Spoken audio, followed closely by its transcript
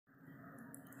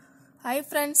Hi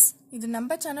friends, இது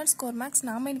நம்ம channel Scoremax.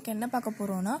 நாம இன்னைக்கு என்ன பார்க்க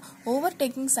போறோம்னா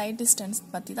overtaking side distance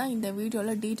பத்தி தான் இந்த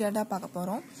வீடியோல டீடைலா பார்க்க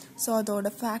போறோம். சோ அதோட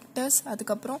ஃபேக்டர்ஸ்,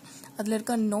 அதுக்கு அப்புறம் அதுல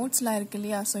இருக்க நோட்ஸ்லாம் இருக்கு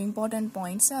இல்லையா, சோ இம்பார்ட்டன்ட்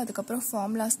பாயிண்ட்ஸ், அதுக்கு அப்புறம்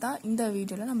ஃபார்முலாஸ் தான் இந்த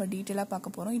வீடியோல நம்ம டீடைலா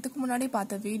பார்க்க போறோம். இதுக்கு முன்னாடி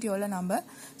பார்த்த வீடியோல நம்ம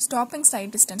ஸ்டாப்பிங்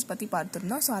சைட் டிஸ்டன்ஸ் பத்தி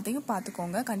பார்த்திருந்தோம். சோ அதையும்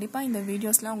பார்த்துக்கோங்க. கண்டிப்பா இந்த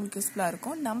வீடியோஸ்லாம் உங்களுக்கு யூஸ்ஃபுல்லா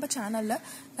இருக்கும். நம்ம சேனல்ல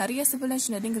நிறைய சிவில்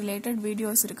இன்ஜினியரிங் ரிலேட்டட்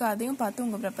வீடியோஸ் இருக்கு. அதையும் பார்த்து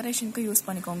உங்க ப்ரிப்பரேஷனுக்கு யூஸ்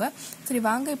பண்ணிக்கோங்க. சரி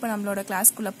வாங்க இப்போ நம்மளோட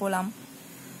கிளாஸ்க்குள்ள போலாம்.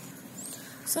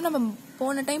 ஸோ நம்ம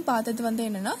போன டைம் பார்த்தது வந்து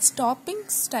என்னன்னா ஸ்டாப்பிங்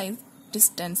சைட்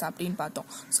டிஸ்டன்ஸ் அப்படின்னு பார்த்தோம்.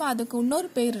 ஸோ அதுக்கு இன்னொரு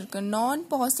பேர் இருக்கு, நான்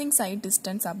பாசிங் சைட்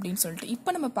டிஸ்டன்ஸ் அப்படின்னு சொல்லிட்டு.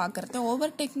 இப்போ நம்ம பார்க்கறது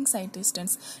ஓவர்டேக்கிங் சைட்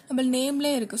டிஸ்டன்ஸ். நம்ம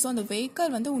நேம்லேயே இருக்கு. ஸோ அந்த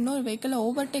வெஹிக்கல் வந்து இன்னொரு வெஹிக்கலை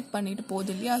ஓவர்டேக் பண்ணிட்டு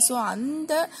போகுது இல்லையா, ஸோ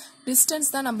அந்த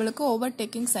டிஸ்டன்ஸ் தான் நம்மளுக்கு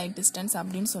ஓவர்டேக்கிங் சைட் டிஸ்டன்ஸ்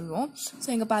அப்படின்னு சொல்லுவோம். ஸோ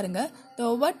இங்கே பாருங்க, the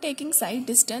overtaking side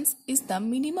distance is the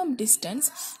minimum distance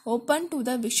open to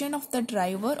the vision of the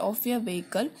driver of a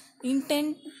vehicle intend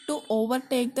to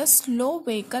overtake the slow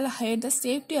vehicle ahead the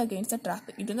safety against the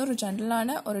traffic. இது வந்து ஒரு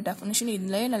ஜெனரலான ஒரு definition.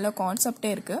 இதுலயே நல்ல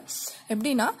கான்செப்டே இருக்கு.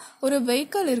 எப்படின்னா, ஒரு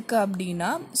வெஹிக்கிள் இருக்கு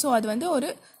அப்படின்னா, ஸோ அது வந்து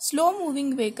ஒரு ஸ்லோ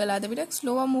மூவிங் வெஹிக்கிள், அதை விட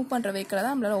ஸ்லோவாக மூவ் பண்ணுற வெஹிக்கிளை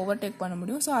தான் நம்மளால ஓவர்டேக் பண்ண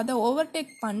முடியும். ஸோ அதை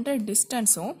ஓவர்டேக் பண்ணுற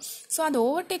டிஸ்டன்ஸும், ஸோ அதை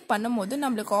ஓவர்டேக் பண்ணும்போது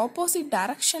நம்மளுக்கு ஆப்போசிட்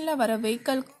டைரக்ஷனில் வர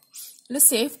வெஹிக்கிள் இல்லை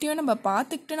சேஃப்டியும் நம்ம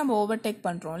பார்த்துக்கிட்டு நம்ம ஓவர்டேக்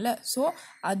பண்ணுறோம்ல, ஸோ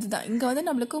அதுதான் இங்கே வந்து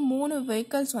நம்மளுக்கு 3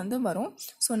 வெஹிக்கல்ஸ் வந்து வரும்.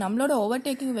 ஸோ நம்மளோட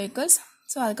ஓவர்டேக்கிங் வெஹிக்கல்ஸ்,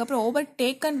 ஸோ அதுக்கப்புறம்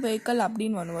ஓவர்டேக்கன் வெஹிக்கல்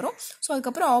அப்படின்னு ஒன்று வரும். ஸோ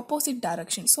அதுக்கப்புறம் ஆப்போசிட்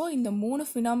டைரக்ஷன். ஸோ இந்த 3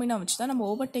 ஃபினாமினா வச்சு தான் நம்ம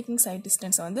ஓவர்டேக்கிங் சைட்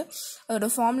டிஸ்டன்ஸை வந்து அதோட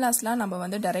ஃபார்முலாஸ்லாம் நம்ம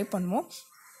வந்து டெரைவ் பண்ணுவோம்.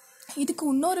 இதுக்கு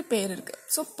இன்னொரு பேர் இருக்கு.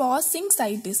 So passing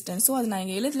side distance. So அது நான்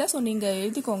இங்கே எழுதல, ஸோ நீங்கள்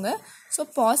எழுதிக்கோங்க. So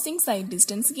passing side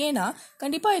distance. ஏன்னா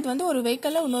கண்டிப்பாக இது வந்து ஒரு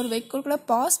வெஹிக்கிளில் இன்னொரு வெஹிக்கிள் கூட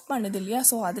பாஸ் பண்ணுது இல்லையா,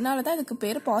 ஸோ அதனால தான் இதுக்கு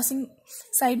பேர் பாசிங்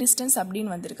சைட் டிஸ்டன்ஸ்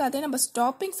அப்படின்னு வந்திருக்கு. அதே நம்ம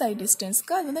ஸ்டாப்பிங் சைட்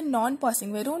டிஸ்டன்ஸ்க்கு அது வந்து நான்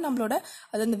பாசிங், வெறும் நம்மளோட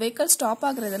அது அந்த வெஹிக்கிள் ஸ்டாப்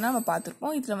ஆகுறதுனா நம்ம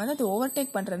பார்த்துருப்போம். இதில் வந்து அது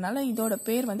ஓவர்டேக் பண்ணுறதுனால இதோட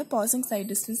பேர் வந்து பாசிங்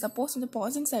சைட் டிஸ்டன்ஸ். சப்போஸ் வந்து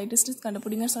பாசிங் சைட் டிஸ்டன்ஸ்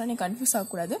கண்டுபிடிங்கன்னு சொன்னால் நீங்கள் கன்ஃபியூஸ்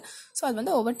ஆகக்கூடாது. ஸோ அது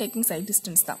வந்து ஓவர்டேக்கிங் சைட்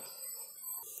டிஸ்டன்ஸ் தான்.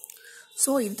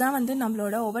 ஸோ இதுதான் வந்து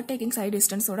நம்மளோட ஓவர்டேக்கிங் சைட்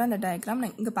டிஸ்டன்ஸோட அந்த டயக்ராம்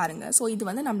இங்கே பாருங்கள். ஸோ இது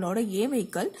வந்து நம்மளோட ஏ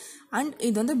வெஹிக்கிள் அண்ட்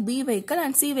இது வந்து B vehicle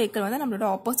and C vehicle வந்து நம்மளோட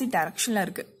ஆப்போசிட் டைரக்ஷனில்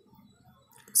இருக்குது.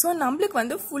 ஸோ நம்மளுக்கு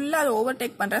வந்து ஃபுல்லாக அதை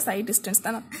ஓவர்டேக் பண்ணுற சைட் டிஸ்டன்ஸ்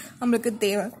தான் நம்மளுக்கு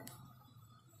தேவை.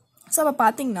 ஸோ அப்போ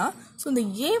பார்த்தீங்கன்னா, ஸோ இந்த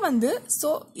ஏ வந்து,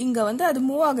 ஸோ இங்கே வந்து அது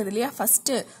மூவ் ஆகுது இல்லையா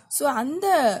ஃபஸ்ட்டு, ஸோ அந்த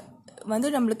வந்து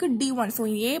நம்மளுக்கு D1. ஸோ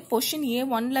ஏ பொசிஷன்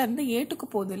A1ல இருந்து A2க்கு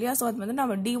போகுது இல்லையா, ஸோ அது வந்து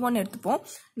நம்ம D1 எடுத்துப்போம்.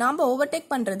 நாம்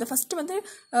ஓவர்டேக் பண்ணுறது ஃபஸ்ட்டு வந்து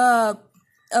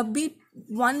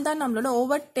B1 தான் நம்மளோட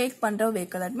ஓவர்டேக் பண்ணுற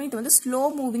வெஹிக்கிள். அதுமாதிரி இது வந்து ஸ்லோ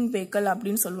மூவிங் வெஹிக்கிள்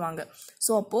அப்படின்னு சொல்லுவாங்க.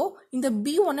 ஸோ அப்போது இந்த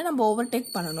B1 நம்ம ஓவர்டேக்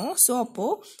பண்ணணும். ஸோ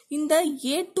அப்போது இந்த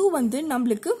A2 வந்து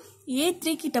நம்மளுக்கு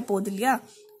A3 கிட்ட போகுது இல்லையா,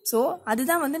 ஸோ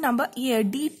அதுதான் வந்து நம்ம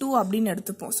D2 அப்படின்னு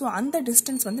எடுத்துப்போம். ஸோ அந்த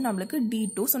டிஸ்டன்ஸ் வந்து நம்மளுக்கு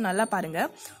D2. ஸோ நல்லா பாருங்க.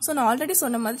 ஸோ நான் ஆல்ரெடி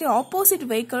சொன்ன மாதிரி ஆப்போசிட்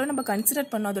வெஹிக்கிளும் நம்ம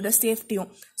கன்சிடர் பண்ணோம் அதோட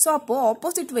சேஃப்டியும். ஸோ அப்போது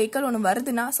ஆப்போசிட் வெஹிக்கிள் ஒன்று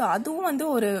வருதுன்னா, ஸோ அதுவும் வந்து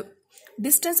ஒரு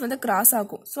டிஸ்டன்ஸ் வந்து கிராஸ்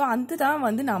ஆகும். ஸோ அதுதான்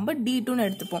வந்து நம்ம D2ன்னு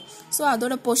எடுத்துப்போம். ஸோ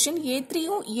அதோட பொசிஷன்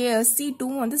A3யும்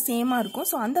C2வும் வந்து சேமாக இருக்கும்.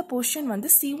 ஸோ அந்த பொசிஷன் வந்து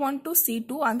C1 to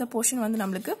C2, அந்த பொசிஷன் வந்து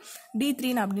நம்மளுக்கு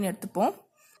D3ன்னு அப்படின்னு எடுத்துப்போம்.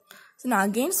 ஸோ நான்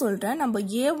அகெயின் சொல்கிறேன், நம்ம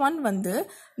A1 வந்து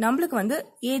நம்மளுக்கு வந்து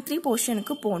A3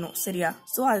 பொசிஷனுக்கு போகணும், சரியா?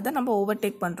 ஸோ அதுதான் நம்ம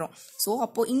ஓவர்டேக் பண்ணுறோம். ஸோ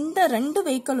அப்போது இந்த 2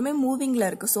 வெஹிக்கிளுமே மூவிங்கில்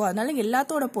இருக்குது. ஸோ அதனால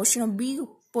எல்லாத்தோட பொசிஷனும் B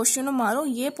பொசிஷனும் மாறும்,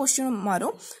 ஏ பொசிஷனும்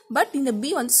மாறும். பட் இந்த பி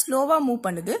வந்து ஸ்லோவாக மூவ்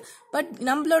பண்ணுது, பட்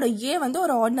நம்மளோட ஏ வந்து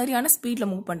ஒரு ஆர்டினரியான ஸ்பீடில்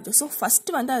மூவ் பண்ணுது. ஸோ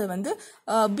ஃபஸ்ட்டு வந்து அது வந்து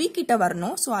பி கிட்ட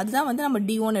வரணும். ஸோ அதுதான் வந்து நம்ம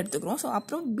D1 எடுத்துக்கிறோம். ஸோ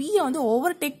அப்புறம் பியை வந்து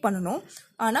ஓவர்டேக் பண்ணணும்.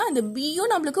 ஆனால் இந்த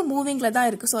பியும் நம்மளுக்கு மூவிங்கில் தான்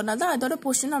இருக்குது. ஸோ அதனால தான் அதோட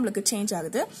பொசிஷன் நம்மளுக்கு சேஞ்ச்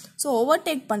ஆகுது. ஸோ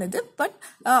ஓவர்டேக் பண்ணுது, பட்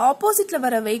ஆப்போசிட்டில்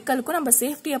வர வெஹிக்கிளுக்கும் நம்ம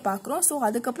சேஃப்டியை பார்க்குறோம். ஸோ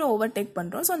அதுக்கப்புறம் ஓவர்டேக்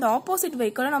பண்ணுறோம். ஸோ அந்த ஆப்போசிட்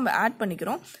வெஹிக்கிளை நம்ம ஆட்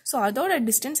பண்ணிக்கிறோம். ஸோ அதோட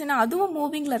டிஸ்டன்ஸ், ஏன்னா அதுவும்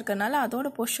மூவிங்கில் இருக்கறனால அதோட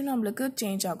பொசிஷன் நம்மளுக்கு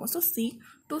சேஞ்ச் ஆகும். So C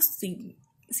to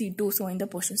C2. So இந்த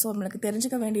பொசிஷன். ஸோ நம்மளுக்கு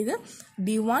தெரிஞ்சுக்க வேண்டியது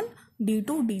D1,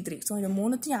 D2, D3. ஸோ இந்த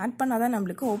 3த்தையும் ஆட் பண்ணால் தான்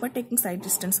நம்மளுக்கு ஓவர்டேக்கிங் சைட்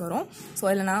டிஸ்டன்ஸ் வரும். ஸோ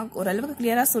இதில் நான் ஓரளவுக்கு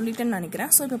கிளியராக சொல்லிட்டேன்னு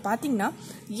நினைக்கிறேன். ஸோ இப்போ பார்த்தீங்கன்னா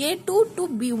A2 to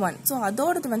B1, ஸோ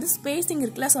அதோடது வந்து ஸ்பேசிங்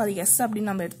இருக்குல்ல, ஸோ அது S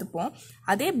அப்படின்னு நம்ம எடுத்துப்போம்.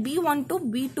 அதே B1 to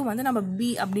B2 வந்து நம்ம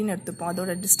B அப்படின்னு எடுத்துப்போம்,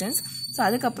 அதோட டிஸ்டன்ஸ். ஸோ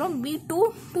அதுக்கப்புறம் B2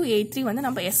 to A3 வந்து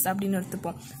நம்ம S அப்படின்னு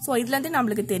எடுத்துப்போம். ஸோ இதுலேருந்து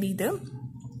நம்மளுக்கு தெரியுது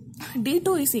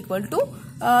D2 is equal to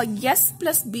S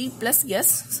plus B plus S.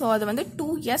 So அது வந்து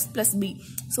 2S plus B.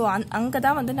 ஸோ அங்கே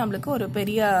தான் வந்து நம்மளுக்கு ஒரு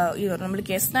பெரிய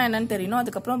நம்மளுக்கு எஸ்னா என்னன்னு தெரியணும்,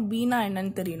 அதுக்கப்புறம் பினா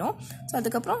என்னன்னு தெரியணும். ஸோ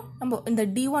அதுக்கப்புறம் நம்ம இந்த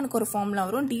D1க்கு ஒரு ஃபார்முலா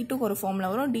வரும், D2க்கு ஒரு ஃபார்முலா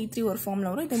வரும், D3 ஒரு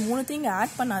ஃபார்முலா வரும். இது 3த்தையும் இங்கே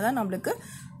ஆட் பண்ணாதான் நம்மளுக்கு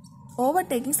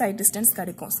ஓவர்டேக்கிங் சைட் டிஸ்டன்ஸ்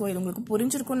கிடைக்கும். ஸோ இது உங்களுக்கு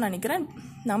புரிஞ்சிருக்கும்னு நினைக்கிறேன்.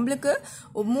 நம்மளுக்கு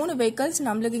 3 வெஹிக்கல்ஸ்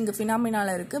நம்மளுக்கு இங்கே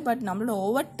ஃபினாமினால இருக்குது. பட் நம்மளோட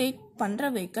ஓவர்டேக் பண்ணுற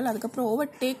வெஹிக்கல், அதுக்கப்புறம்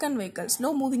ஓவர்டேக்கன் வெஹிக்கல், ஸ்லோ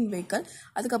மூவிங் வெஹிக்கல்,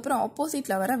 அதுக்கப்புறம்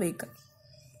ஆப்போசிட்டில் வர வெஹிக்கல்.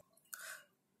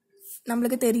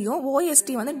 நம்மளுக்கு தெரியும் OST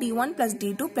வந்து D1 +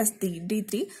 D2 +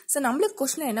 D3. ஸோ நம்மளுக்கு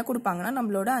கொஸ்டின் என்ன கொடுப்பாங்கன்னா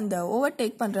நம்மளோட அந்த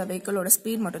ஓவர்டேக் பண்ணுற வெஹிக்கிளோட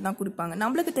ஸ்பீட் மட்டும் தான் கொடுப்பாங்க.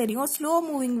 நம்மளுக்கு தெரியும் ஸ்லோ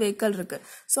மூவிங் வெஹிக்கிள் இருக்கு.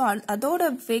 ஸோ அதோட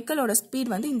வெஹிக்கிளோட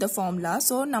ஸ்பீட் வந்து இந்த ஃபார்முலா.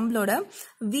 ஸோ நம்மளோட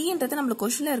வின்றது நம்மளுக்கு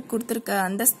கொஸ்டினில் கொடுத்துருக்க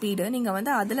அந்த ஸ்பீடு நீங்கள்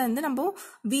வந்து அதில் இருந்து நம்ம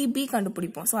VB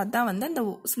கண்டுபிடிப்போம். ஸோ அதான் வந்து அந்த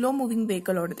ஸ்லோ மூவிங்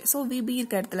வெஹிக்கிளோடது. ஸோ VB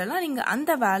இருக்க இடத்துலலாம் நீங்கள்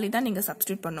அந்த வேல்யூ தான் நீங்கள்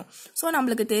சப்ஸ்டியூட் பண்ணும். ஸோ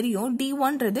நம்மளுக்கு தெரியும்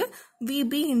D1ன்றது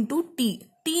VB × T.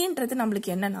 டீன்றது நம்மளுக்கு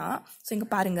என்னன்னா, ஸோ இங்கே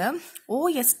பாருங்க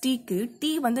OSTக்கு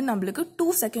T வந்து நம்மளுக்கு 2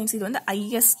 செகண்ட்ஸ். இது வந்து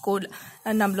IS கோட்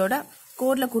நம்மளோட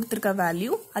கோடில் கொடுத்துருக்க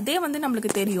வேல்யூ. அதே வந்து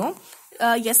நம்மளுக்கு தெரியும்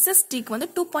SSTக்கு வந்து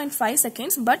 2.5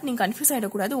 செகண்ட்ஸ். பட் நீங்கள் கன்ஃபியூஸ்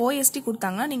ஆகிடக்கூடாது. OST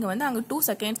கொடுத்தாங்கன்னா நீங்கள் வந்து அங்கே 2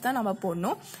 செகண்ட்ஸ் தான் நம்ம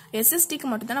போடணும். SSTக்கு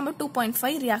மட்டும் தான் நம்ம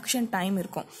 2.5 ரியாக்ஷன் டைம்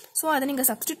இருக்கும். ஸோ அதை நீங்கள்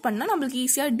சப்ஸ்டியூட் பண்ணால் நம்மளுக்கு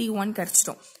ஈஸியாக D1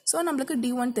 கிடச்சிடும். ஸோ நம்மளுக்கு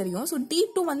D1 தெரியும். ஸோ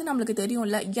D2 வந்து நம்மளுக்கு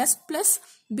தெரியும்ல S +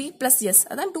 B + S,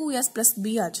 அதான் 2S +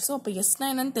 B ஆச்சு. ஸோ அப்போ Sனா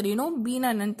என்னன்னு தெரியணும்,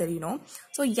 Bனா என்னன்னு தெரியணும்.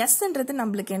 ஸோ Sன்றது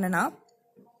நம்மளுக்கு என்னன்னா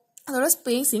அதோட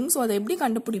ஸ்பேசிங். ஸோ அதை எப்படி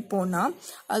கண்டுபிடிப்போம்னா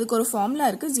அதுக்கு ஒரு ஃபார்முலா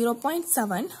இருக்குது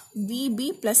 0.7 VB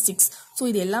 + 6. ஸோ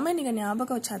இது எல்லாமே நீங்கள்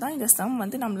ஞாபகம் வச்சாதான் இந்த சம்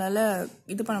வந்து நம்மளால்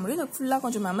இது பண்ண முடியும். இது ஃபுல்லாக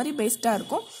கொஞ்சம் மெமரி பேஸ்டாக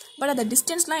இருக்கும். பட் அந்த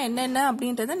டிஸ்டன்ஸ்லாம் என்னென்ன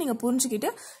அப்படின்றத நீங்கள்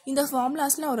புரிஞ்சுக்கிட்டு இந்த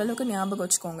ஃபார்முலாஸ்லாம் ஓரளவுக்கு ஞாபகம்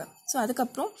வச்சுக்கோங்க. ஸோ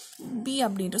அதுக்கப்புறம் B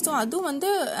அப்படின்றது, ஸோ அதுவும் வந்து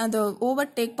அந்த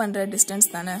ஓவர்டேக் பண்ணுற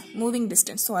டிஸ்டன்ஸ் தானே, மூவிங்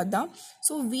டிஸ்டன்ஸ். ஸோ அதுதான்.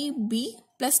 ஸோ VB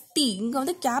 + T, இங்கே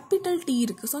வந்து கேபிட்டல் T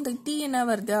இருக்குது. ஸோ அந்த T என்ன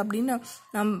வருது அப்படின்னு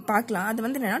நம்ம பார்க்கலாம். அது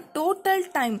வந்து என்னென்னா டோட்டல்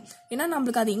டைம். ஏன்னா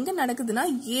நம்மளுக்கு அது எங்கே நடக்குதுன்னா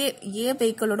ஏ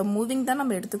வெஹிக்கிளோட மூவிங் தான்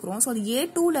நம்ம எடுத்துக்கிறோம். ஸோ அது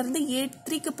A2லேருந்து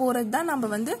A3க்கு போகிறது தான் நம்ம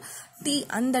வந்து T,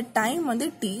 அந்த டைம் வந்து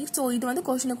T. ஸோ இது வந்து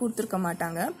கொஸ்டினை கொடுத்துருக்க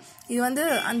மாட்டாங்க. இது வந்து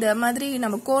அந்த மாதிரி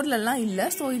நம்ம கோட்லலாம் இல்லை.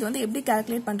 ஸோ இது வந்து எப்படி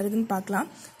கால்குலேட் பண்ணுறதுன்னு பார்க்கலாம்.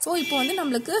 ஸோ இப்போ வந்து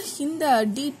நம்மளுக்கு இந்த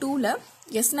D2ல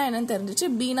எஸ்னா என்னன்னு தெரிஞ்சிச்சு,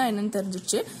 பினா என்னன்னு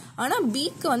தெரிஞ்சிச்சு. ஆனால்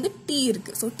பிக்கு வந்து டி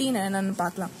இருக்குது. ஸோ டி என்னன்னு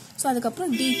பார்க்கலாம். ஸோ அதுக்கப்புறம்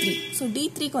D3. ஸோ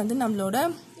D3க்கு வந்து நம்மளோட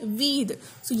V இது.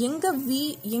 ஸோ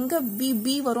எங்கே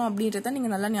பி வரும் அப்படின்றத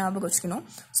நீங்கள் நல்லா ஞாபகம் வச்சுக்கணும்.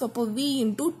 ஸோ அப்போ V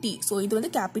 × T. ஸோ இது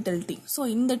வந்து கேபிட்டல் T. ஸோ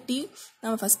இந்த T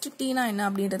நம்ம ஃபஸ்ட்டு டீனா என்ன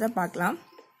அப்படின்றத பார்க்கலாம்.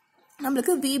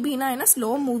 நம்மளுக்கு VBனா என்ன,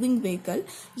 ஸ்லோ மூவிங் வெஹிக்கிள்.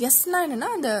 எஸ்னா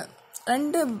என்னென்னா அந்த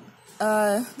ரெண்டு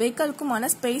வெஹிக்கிளுக்குமான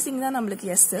ஸ்பேசிங் தான் நம்மளுக்கு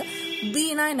எஸ்.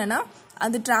 பினா என்னென்னா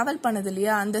அது ட்ராவல் பண்ணுது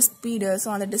இல்லையா அந்த ஸ்பீடு. ஸோ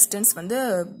அந்த டிஸ்டன்ஸ் வந்து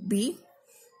B.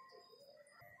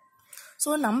 ஸோ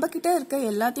நம்மக்கிட்ட இருக்க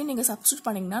எல்லாத்தையும் நீங்கள் சப்ஸ்டியூட்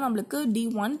பண்ணிங்கன்னா நம்மளுக்கு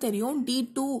D1 தெரியும்.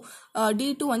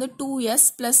 D2 வந்து 2S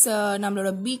ப்ளஸ்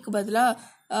நம்மளோட பிக்கு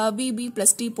பதிலாக VB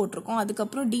 + T போட்டிருக்கோம்.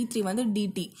 அதுக்கப்புறம் D3 வந்து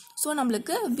DT. ஸோ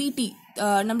நம்மளுக்கு VT,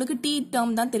 நம்மளுக்கு T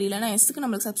டேர்ம் தான் தெரியல. நான் எஸ்க்கு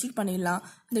நம்மளுக்கு சப்ஸ்டியூட் பண்ணிடலாம்.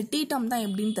 அந்த T டேர்ம் தான்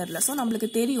எப்படின்னு தெரில. ஸோ நம்மளுக்கு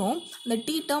தெரியும் அந்த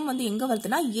T டேர்ம் வந்து எங்கே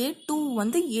வருதுன்னா A2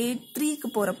 வந்து A3க்கு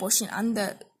போகிற போர்ஷன்,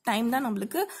 அந்த டைம் தான்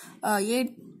நம்மளுக்கு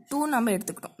A2 நம்ம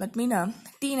எடுத்துக்கிட்டோம். தட் மீன்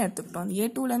டீன்னு எடுத்துக்கிட்டோம். அந்த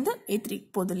A2லேருந்து A3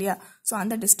 போகுது இல்லையா. ஸோ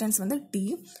அந்த டிஸ்டன்ஸ் வந்து T.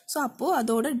 ஸோ அப்போது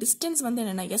அதோட டிஸ்டன்ஸ் வந்து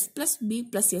என்னென்னா S + B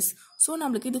 + S. ஸோ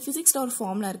நம்மளுக்கு இது ஃபிசிக்ஸில் ஒரு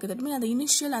ஃபார்முலா இருக்குது. தட் மீன் அந்த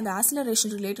இனிஷியல் அந்த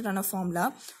ஆக்ஸலரேஷன் ரிலேட்டடான ஃபார்முலா.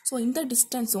 ஸோ இந்த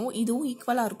டிஸ்டன்ஸும் இதுவும்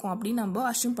ஈக்குவலாக இருக்கும் அப்படின்னு நம்ம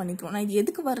அஷ்யூம் பண்ணிக்கிறோம். நான் இது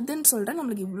எதுக்கு வருதுன்னு சொல்கிறேன்,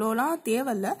 நம்மளுக்கு இவ்வளோலாம்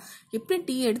தேவையில்லை, எப்படி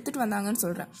T எடுத்துகிட்டு வந்தாங்கன்னு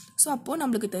சொல்கிறேன். ஸோ அப்போது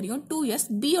நம்மளுக்கு தெரியும் 2S,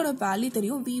 Bயோட வேல்யூ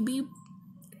தெரியும் VB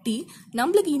T.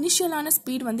 நம்மளுக்கு இனிஷியலான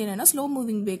ஸ்பீட் வந்து என்னென்னா ஸ்லோ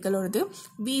மூவிங் வெஹிக்கிளோடது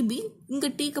VB. இங்கே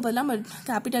டீக்கு பதிலாக நம்ம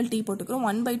கேபிட்டல் T போட்டுக்கிறோம்.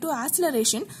 1/2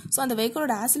 ஆக்ஸலரேஷன். ஸோ அந்த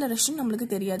வெஹிக்கிளோட ஆக்ஸலரேஷன் நம்மளுக்கு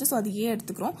தெரியாது. ஸோ அது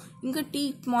எடுத்துக்கிறோம். இங்கே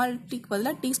ஸ்மால் டீக்கு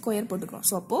பதிலாக T² போட்டுக்கிறோம்.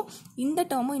 ஸோ அப்போது இந்த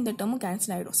டேர்மும்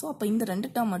கேன்சல் ஆகிடும். ஸோ அப்போ இந்த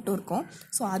 2 டேர்ம் மட்டும் இருக்கும்.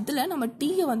 ஸோ அதில் நம்ம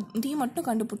T மட்டும்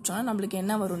கண்டுபிடிச்சோன்னா நம்மளுக்கு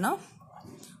என்ன வரும்னா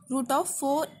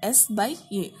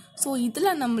 √4S/A. ஸோ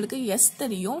இதில் நம்மளுக்கு S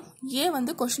தெரியும், A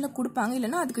வந்து கொஸ்டினில் கொடுப்பாங்க,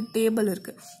 இல்லைனா அதுக்கு டேபிள்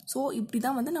இருக்குது. ஸோ இப்படி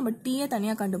தான் வந்து நம்ம டீயை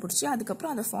தனியாக கண்டுபிடிச்சி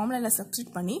அதுக்கப்புறம் அதை ஃபார்முலாவில்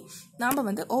சப்ஸ்டியூட் பண்ணி நாம்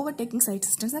வந்து ஓவர்டேக்கிங் சைட்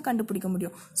டிஸ்டன்ஸை கண்டுபிடிக்க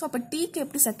முடியும். ஸோ அப்போ டீக்கு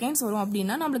எப்படி செகண்ட்ஸ் வரும்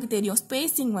அப்படின்னா நம்மளுக்கு தெரியும்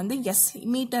ஸ்பேசிங் வந்து S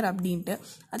மீட்டர் அப்படின்ட்டு.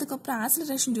 அதுக்கப்புறம்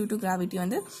ஆக்ஸலரேஷன் டியூ டு கிராவிட்டி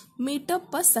வந்து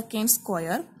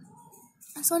m/s².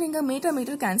 ஸோ நீங்கள்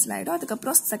மீட்டர் கேன்சல் ஆகிடும்.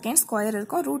 அதுக்கப்புறம் செகண்ட்²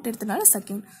 இருக்கும், ரூட் எடுத்தனால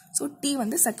செகண்ட். ஸோ T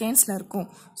வந்து செகண்ட்ஸில் இருக்கும்.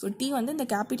 ஸோ T வந்து இந்த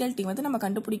கேபிட்டல் T வந்து நம்ம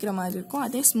கண்டுபிடிக்கிற மாதிரி இருக்கும்.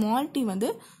 அதே ஸ்மால் T வந்து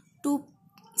 2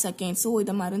 செகண்ட்ஸ். ஸோ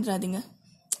இதை மறந்துடாதீங்க,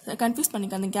 கன்ஃபியூஸ்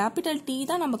பண்ணிக்க. அந்த கேபிட்டல் T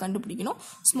தான் நம்ம கண்டுபிடிக்கணும்.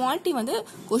 ஸ்மால் T வந்து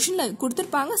கொஷினில்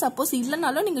கொடுத்துருப்பாங்க. சப்போஸ்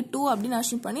இல்லைனாலும் நீங்கள் 2 அப்படின்னு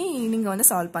அஷ்யூம் பண்ணி நீங்கள் வந்து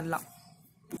சால்வ் பண்ணலாம்.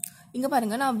 இங்கே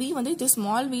பாருங்கள், நான் V வந்து இது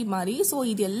ஸ்மால் V மாதிரி. ஸோ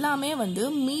இது எல்லாமே வந்து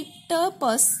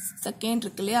m/s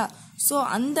இருக்கு இல்லையா. ஸோ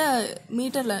அந்த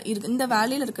மீட்டரில் இந்த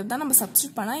வேல்யூவில் இருக்கிறது தான் நம்ம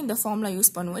சப்ஸ்டியூட் பண்ணால் இந்த ஃபார்முலா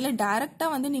யூஸ் பண்ணுவோம். இல்லை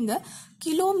டேரெக்டாக வந்து நீங்கள்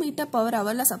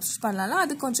km/h சப்ஸ்டியூட் பண்ணலாம்.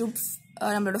 அது கொஞ்சம்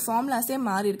நம்மளோட ஃபார்முலாஸே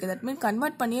மாறி இருக்குது. தட் மீன்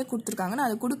கன்வெர்ட் பண்ணியே கொடுத்துருக்காங்க. நான்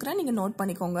அதை கொடுக்குறேன், நீங்கள் நோட்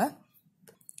பண்ணிக்கோங்க.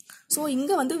 ஸோ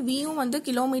இங்கே வந்து வியும் வந்து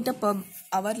கிலோமீட்டர் பர்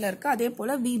ஹவரில் இருக்குது, அதே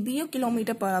போல் விபியும்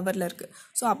கிலோமீட்டர் பர் ஹவரில் இருக்குது.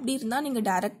 ஸோ அப்படி இருந்தால் நீங்கள்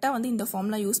டேரெக்டாக வந்து இந்த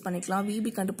ஃபார்ம்லாம் யூஸ் பண்ணிக்கலாம்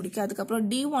விபி கண்டுபிடிக்க. அதுக்கப்புறம்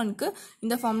D1க்கு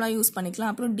இந்த ஃபார்ம்லாம் யூஸ்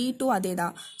பண்ணிக்கலாம். அப்புறம் D2 அதே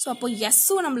தான். ஸோ அப்போ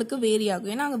எஸ்ஸும் நம்மளுக்கு வேரி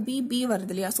ஆகும், ஏன்னா அங்கே பிபி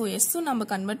வருது இல்லையா. ஸோ எஸ்ஸும் நம்ம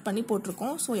கன்வெர்ட் பண்ணி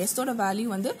போட்டிருக்கோம். ஸோ எஸ்ஸோட வேல்யூ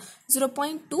வந்து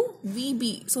 0.2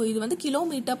 விபி. ஸோ இது வந்து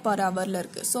கிலோமீட்டர் பர் ஹவரில்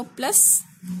இருக்குது. So plus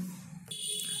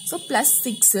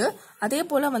 6. அதே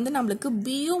போல் வந்து நம்மளுக்கு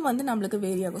பியும் வந்து நம்மளுக்கு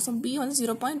வேரி ஆகும். ஸோ பி வந்து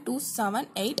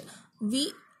 0.278 வி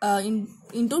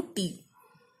இன்டூ டி.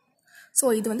 ஸோ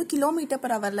இது வந்து கிலோமீட்டர்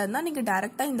பர் ஹவரில் இருந்தால் நீங்கள்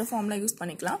டேரெக்டாக இந்த ஃபார்மில் யூஸ்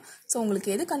பண்ணிக்கலாம். ஸோ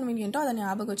உங்களுக்கு எது கன்வீனியன்ட்டோ அதை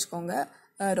ஞாபகம் வச்சுக்கோங்க.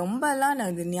 ரொம்பலாம்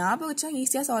இது ஞாபகம் வச்சா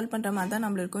ஈஸியாக சால்வ் பண்ணுற மாதிரி தான்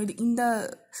நம்மளுக்கு இருக்கும். இது இந்த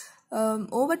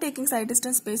ஓவர்டேக்கிங் சைட்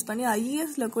டிஸ்டன்ஸ் பேஸ் பண்ணி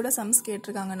ஐஏஎஸில் கூட சம்ஸ்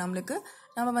கேட்டிருக்காங்க நம்மளுக்கு.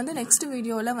 நம்ம வந்து நெக்ஸ்ட்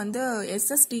வீடியோவில் வந்து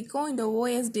எஸ்எஸ்டிக்கும் இந்த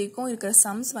ஓஎஸ்டிக்கும் இருக்கிற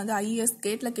சம்ஸ் வந்து ஐஏஎஸ்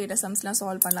கேட்டில் கேட்ட சம்ஸ்லாம்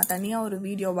சால்வ் பண்ணலாம் தனியாக ஒரு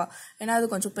வீடியோவாக. ஏன்னா அது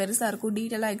கொஞ்சம் பெருசாக இருக்கும்,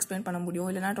 டீட்டெயிலாக எக்ஸ்பிளைன் பண்ண முடியும்,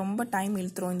 இல்லைனா ரொம்ப டைம்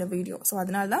இழுத்துரும் இந்த வீடியோ. ஸோ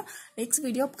அதனால தான் நெக்ஸ்ட்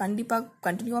வீடியோ கண்டிப்பாக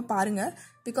கண்டினியூவாக பாருங்கள்.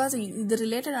 பிகாஸ் இது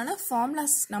ரிலேட்டடான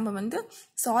ஃபார்முலாஸ் நம்ம வந்து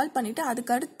சால்வ் பண்ணிவிட்டு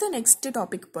அதுக்கடுத்து நெக்ஸ்ட்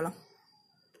டாபிக் போகலாம்.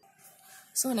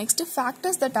 So next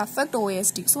factors that affect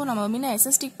OST. So நம்ம முன்ன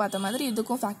எஸ்எஸ்டிக்கு பார்த்த மாதிரி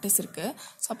இதுக்கும் ஃபேக்டர்ஸ் இருக்குது.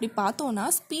 ஸோ அப்படி பார்த்தோன்னா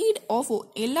ஸ்பீட் ஆஃப்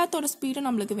எல்லாத்தோட ஸ்பீடும்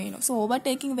நம்மளுக்கு வேணும். ஸோ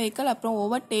ஓவர்டேக்கிங் வெஹிக்கல், அப்புறம்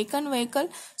ஓவர்டேக்கன் வெஹிக்கல்,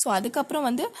 ஸோ அதுக்கப்புறம்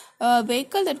வந்து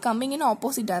vehicle that coming in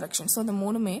opposite direction. So அந்த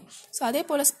மூணுமே. ஸோ அதே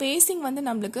போல் ஸ்பேசிங் வந்து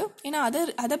நம்மளுக்கு, ஏன்னா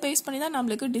அதை பேஸ் பண்ணி தான்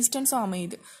நம்மளுக்கு டிஸ்டன்ஸும்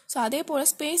அமையுது. ஸோ அதே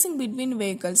போல் spacing between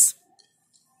vehicles,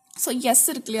 so S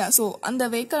இருக்கு இல்லையா, ஸோ அந்த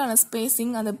வெஹிக்கலான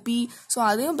ஸ்பேசிங் அந்த பி, ஸோ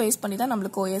அதையும் பேஸ் பண்ணி தான்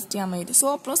நம்மளுக்கு ஓஎஸ்டி அமையுது. ஸோ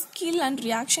அப்புறம் skill and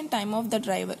reaction time of the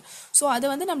driver. So அதை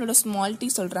வந்து நம்மளோட ஸ்மால் டி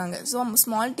சொல்கிறாங்க. ஸோ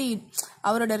ஸ்மால் டி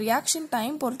அவரோட ரியாக்ஷன்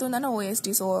டைம் பொறுத்தும் தானே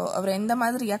ஓஎஸ்டி. ஸோ அவர் எந்த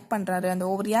மாதிரி ரியாக்ட் பண்ணுறாரு அந்த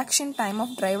ரியாக்ஷன் டைம்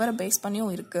ஆஃப் டிரைவரை பேஸ்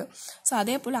பண்ணியும் இருக்குது. ஸோ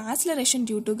அதே போல் acceleration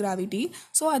due to gravity.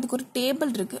 So அதுக்கு ஒரு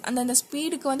டேபிள் இருக்குது, அந்த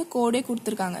ஸ்பீடுக்கு வந்து கோடே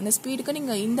கொடுத்துருக்காங்க. அந்த ஸ்பீடுக்கு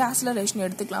நீங்கள் இந்த ஆக்சிலரேஷன்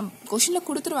எடுத்துக்கலாம். கொஷினில்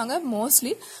கொடுத்துருவாங்க,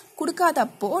 மோஸ்ட்லி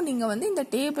கொடுக்காதப்போ நீங்கள் வந்து இந்த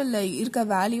டேபிளில் இருக்க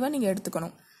வேல்யூவை நீங்கள்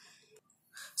எடுத்துக்கணும்.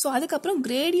 ஸோ அதுக்கப்புறம்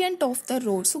gradient of the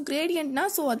road. So கிரேடியன்ட்னா,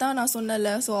 so அதான் நான்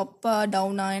சொன்னல, ஸோ அப்பா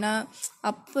டவுனா, ஏன்னா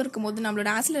அப் இருக்கும்போது நம்மளோட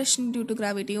ஆக்சிலரேஷன் டியூ டு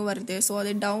கிராவிட்டியும் வருது. ஸோ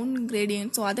அது டவுன்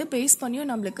கிரேடியன்ட். ஸோ அதை பேஸ் பண்ணியும்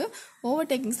நம்மளுக்கு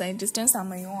ஓவர்டேக்கிங் சைட் டிஸ்டன்ஸ்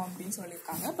அமையும் அப்படின்னு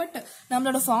சொல்லியிருக்காங்க. பட்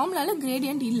நம்மளோட ஃபார்முலால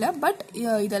கிரேடியன்ட் இல்லை. பட்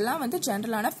இதெல்லாம் வந்து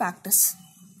ஜென்ரலான ஃபேக்டர்ஸ்.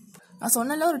 நான்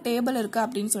சொன்னல ஒரு டேபிள் இருக்குது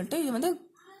அப்படின்னு சொல்லிட்டு, இது வந்து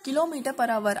கிலோமீட்டர்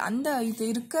பர் ஹவர் அந்த இது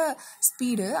இருக்க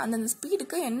ஸ்பீடு, அந்தந்த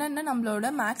ஸ்பீடுக்கு என்னென்ன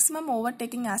நம்மளோட மேக்ஸிமம்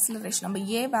ஓவர்டேக்கிங் ஆக்சிலரேஷன் நம்ம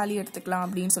ஏ வேல்யூ எடுத்துக்கலாம்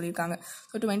அப்படின்னு சொல்லியிருக்காங்க.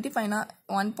 ஸோ 25னா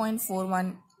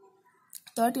 1.41,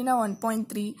 30னா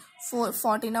 1.3,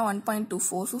 40னா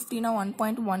 1.24, 50னா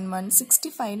 1.11,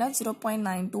 65னா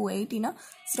 0.92, 80னா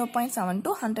 0.72,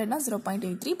 100னா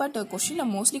 0.83. பட் கொஷினில்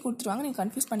மோஸ்ட்லி கொடுத்துருவாங்க, நீங்கள்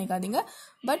கன்ஃபியூஸ் பண்ணிக்காதீங்க.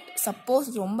 பட் சப்போஸ்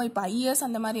ரொம்ப இப்போ ஐஏஎஸ்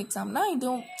அந்த மாதிரி எக்ஸாம்னா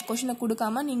இதுவும் கொஷினை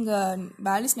கொடுக்காம நீங்கள்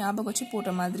வேல்யூஸ் ஞாபகம் வச்சு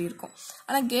போடுற மாதிரி இருக்கும்.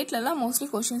 ஆனால் கேட்லலாம் மோஸ்ட்லி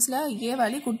கொஷின்ஸில் ஏ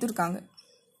வேல்யூ கொடுத்துருக்காங்க.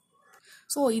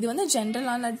 ஸோ இது வந்து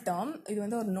ஜென்ரலான டேர்ம், இது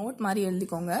வந்து ஒரு நோட் மாதிரி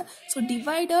எழுதிக்கோங்க. So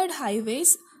divided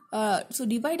highways, so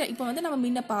divider இப்போ வந்து நம்ம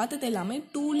முன்ன பார்த்தது எல்லாமே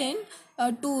 2 லேன்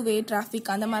 2 வே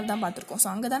டிராஃபிக் அந்த மாதிரி தான் பார்த்துருக்கோம். ஸோ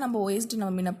அங்கே தான் நம்ம ஓஎஸ்டி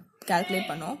நம்ம முன்ன கால்குலேட்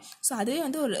பண்ணோம். ஸோ அதுவே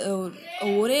வந்து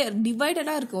ஒரே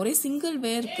டிவைடடாக இருக்குது, ஒரே சிங்கிள்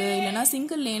வே இருக்குது, இல்லைனா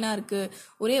சிங்கிள் லேனாக இருக்குது,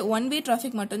 ஒரே 1 வே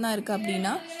டிராஃபிக் மட்டும்தான் இருக்குது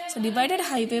அப்படின்னா, ஸோ டிவைடட்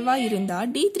ஹைவேவாக இருந்தால்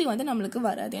D3 வந்து நம்மளுக்கு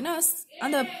வராது. ஏன்னா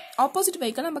அந்த ஆப்போசிட்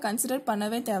வெஹிக்கிள் நம்ம கன்சிடர்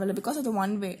பண்ணவே தேவையில்லை, பிகாஸ் அது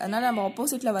 1 வே. அதனால் நம்ம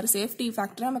ஆப்போசிட்டில் வர சேஃப்டி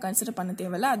ஃபேக்டரை நம்ம கன்சிடர் பண்ண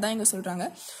தேவையில்லை, அதான் இங்கே சொல்கிறாங்க.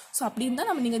 ஸோ அப்படி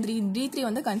இருந்தால் நம்ம நீங்கள் D3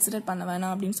 வந்து கன்சிடர் பண்ண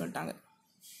வேணாம் அப்படின்னு சொல்லிட்டாங்க.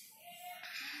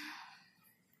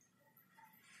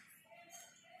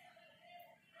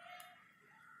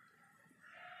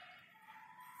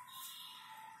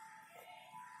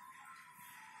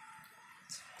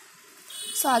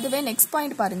 ஸோ அதுவே நெக்ஸ்ட்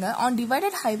பாயிண்ட் பாருங்கள். On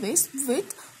divided highways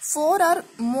with 4 or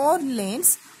more lanes,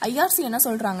 IRC என்ன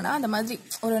சொல்கிறாங்கன்னா, அந்த மாதிரி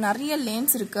ஒரு நிறைய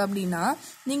லேன்ஸ் இருக்குது அப்படின்னா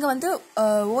நீங்கள் வந்து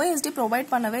ஓஎஸ்டி ப்ரொவைட்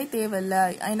பண்ணவே தேவையில்லை.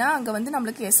 ஏன்னா அங்கே வந்து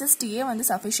நம்மளுக்கு எஸ்எஸ்டியே வந்து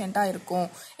சஃபிஷியண்ட்டாக இருக்கும்.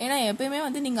 ஏன்னா எப்பயுமே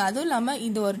வந்து நீங்கள் அதுவும் இல்லாமல்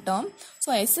இது ஒரு டேர்ம்,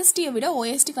 ஸோ எஸ்எஸ்டியை விட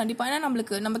ஓஎஸ்டி கண்டிப்பாக, ஏன்னா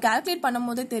நம்மளுக்கு நம்ம கால்குலேட் பண்ணும்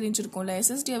போதே தெரிஞ்சிருக்கும்ல,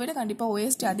 எஸ்எஸ்டியை விட கண்டிப்பாக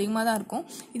ஓஎஸ்டி அதிகமாக தான் இருக்கும்.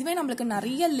 இதுவே நம்மளுக்கு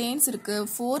நிறைய லேன்ஸ் இருக்குது,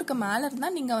 4க்கு மேலே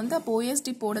இருந்தால் நீங்கள் வந்து அப்போ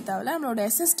ஓஎஸ்டி போட தேவையில்ல. நம்மளோட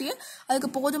எஸ்எஸ்டியை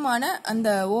அதுக்கு போதுமான அந்த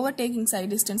ஓவர்டேக்கிங்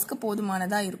சைட் டிஸ்டன்ஸ்க்கு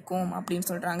போதுமானதாக இருக்கும் அப்படின்னு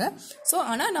சொல்கிறாங்க. ஸோ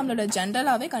ஆனால் நம்மளோட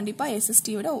ஜென்ரலாகவே கண்டிப்பாக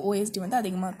எஸ்எஸ்டியை விட ஓஎஸ்டி வந்து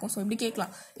அதிகமாக இருக்கும். ஸோ இப்படி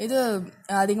கேட்கலாம், எது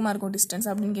அதிகமாக இருக்கும் டிஸ்டன்ஸ்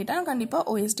அப்படின்னு கேட்டால் கண்டிப்பாக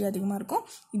ஓஎஸ்டி அதிகமாக இருக்கும்.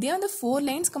 இதே வந்து 4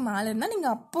 லைன்ஸ்க்கு மேலே இருந்தால்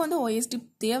நீங்கள் அப்போ வந்து ஓஎஸ்டி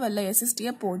தேவையில்லை,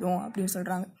 எஸ்எஸ்டியே போதும் அப்படின்னு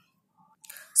சொல்கிறாங்க.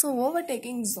 So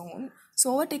overtaking zone, so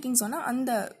overtaking zonal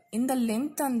அந்த இந்த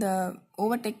லென்த் அந்த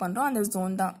ஓவர்டேக் பண்ணுறோம் அந்த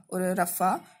ஜோன் தான் ஒரு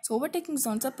ரஃபாக. So overtaking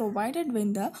Jones R provided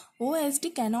when the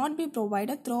OSD cannot be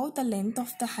provided throughout the length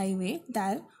of the highway.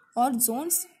 There are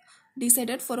zones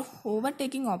decided for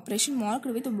overtaking operation marked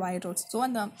with wide roads. So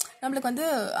அந்த நம்மளுக்கு வந்து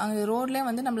அங்கே ரோட்லேயே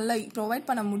வந்து நம்மளால ப்ரொவைட்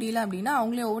பண்ண முடியல அப்படின்னா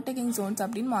அவங்களே ஓவர்டேக்கிங் ஜோன்ஸ்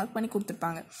அப்படின்னு மார்க் பண்ணி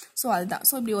கொடுத்துருப்பாங்க. ஸோ அதுதான்.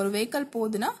 ஸோ இப்படி ஒரு வெஹிக்கல்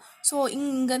போகுதுன்னா ஸோ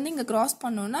இங்கேருந்து இங்கே கிராஸ்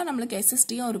பண்ணோன்னா நம்மளுக்கு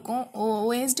எஸ்எஸ்டியும் இருக்கும்,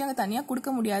 ஓஎஸ்டி அங்கே தனியாக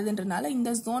கொடுக்க முடியாதுன்றனால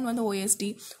இந்த ஜோன் வந்து ஓஎஸ்டி,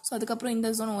 ஸோ அதுக்கப்புறம் இந்த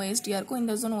ஜோன் ஓஎஸ்டியாக இருக்கும்,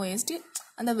 இந்த ஜோன் ஓஎஸ்டி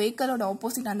அந்த வெஹிக்கலோட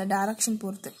ஆப்போசிட் அந்த டைரக்ஷன்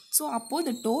பொறுத்து. ஸோ அப்போது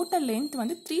இந்த டோட்டல் லென்த்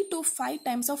வந்து 3 to 5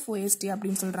 times ஆஃப் ஓஎஸ்டி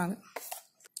அப்படின்னு சொல்கிறாங்க.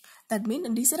 That mean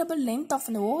desirable length of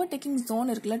அந்த ஓவர்டேக்கிங் ஜோன்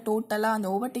இருக்குல்ல, டோட்டலாக அந்த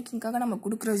ஓவர்டேக்கிங்காக நம்ம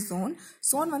கொடுக்குற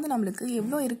ஜோன் வந்து நம்மளுக்கு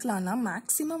எவ்வளோ இருக்கலாம்னா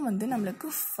மேக்ஸிமம் வந்து நம்மளுக்கு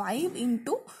 5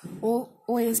 into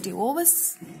ஓஎஸ்டி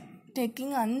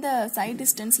ஓவர்டேக்கிங் அந்த சைட்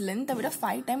டிஸ்டன்ஸ் லென்த்தை விட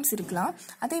 5 times இருக்கலாம்.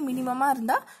 அதே மினிமமாக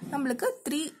இருந்தால் நம்மளுக்கு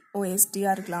 3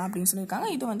 ஓஎஸ்டியாக இருக்கலாம் அப்படின்னு சொல்லியிருக்காங்க.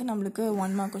 இது வந்து நம்மளுக்கு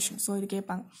 1 mark கொஷின். ஸோ இது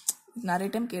கேட்பாங்க, நிறைய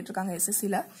டைம் கேட்டிருக்காங்க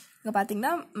எஸ்எஸ்சியில். இங்கே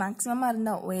பார்த்தீங்கன்னா மேக்ஸிமமாக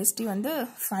இருந்தால் ஓஎஸ்டி வந்து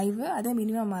 5, அதே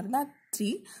மினிமமாக இருந்தால் 3.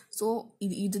 ஸோ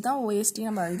இதுதான் ஓஎஸ்டி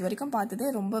நம்ம இது வரைக்கும் பார்த்தது.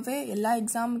 ரொம்பவே எல்லா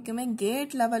எக்ஸாமுக்குமே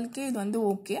கேட் லெவலுக்கே இது வந்து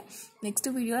ஓகே. நெக்ஸ்ட்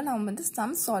வீடியோவில் நம்ம வந்து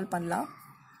சம் சால்வ் பண்ணலாம்.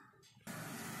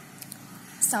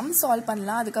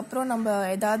 அதுக்கப்புறம் நம்ம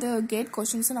ஏதாவது கேட்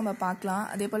கொஷின்ஸும் நம்ம பார்க்கலாம்.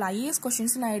 அதே போல் ஐஏஎஸ்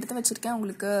கொஷின்ஸும் நான் எடுத்து வச்சுருக்கேன்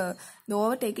உங்களுக்கு, இந்த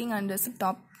overtaking and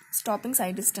stopping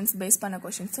side distance base பண்ண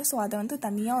கொஷின்ஸு. ஸோ அதை வந்து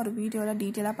தனியாக ஒரு வீடியோவில்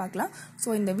டீட்டெயிலாக பார்க்கலாம். ஸோ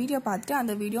இந்த வீடியோ பார்த்துட்டு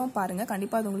அந்த வீடியோவும் பாருங்கள்,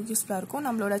 கண்டிப்பாக அது உங்களுக்கு யூஸ்ஃபுல்லாக இருக்கும்.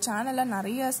 நம்மளோட சேனலில்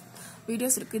நிறைய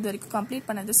வீடியோஸ் இருக்குது. இது வரைக்கும் கம்ப்ளீட்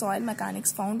பண்ணது சாயில்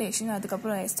மெக்கானிக்ஸ் ஃபவுண்டேஷன்,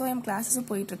 அதுக்கப்புறம் எஸ்ஓஎம் கிளாஸஸும்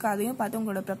போயிட்டுருக்கு. அதையும் பார்த்து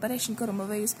உங்களோட ப்ரிப்பரேஷனுக்கு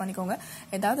ரொம்பவே யூஸ் பண்ணிக்கோங்க.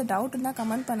 ஏதாவது டவுட் இருந்தால்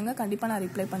கமெண்ட் பண்ணுங்கள், கண்டிப்பாக நான்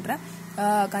ரிப்ளை பண்ணுறேன்.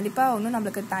 கண்டிப்பாக ஒன்றும்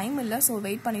நம்மளுக்கு டைம் இல்லை, ஸோ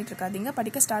வெயிட் பண்ணிகிட்டு இருக்காதீங்க.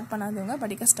 படிக்க ஸ்டார்ட் பண்ணாதவங்க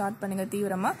படிக்க ஸ்டார்ட் பண்ணுங்கள்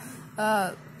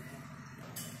தீவிரமாக.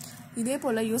 இதே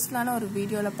போல் யூஸ்ஃபுல்லான ஒரு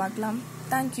வீடியோவில் பார்க்கலாம்.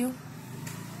 தேங்க்யூ.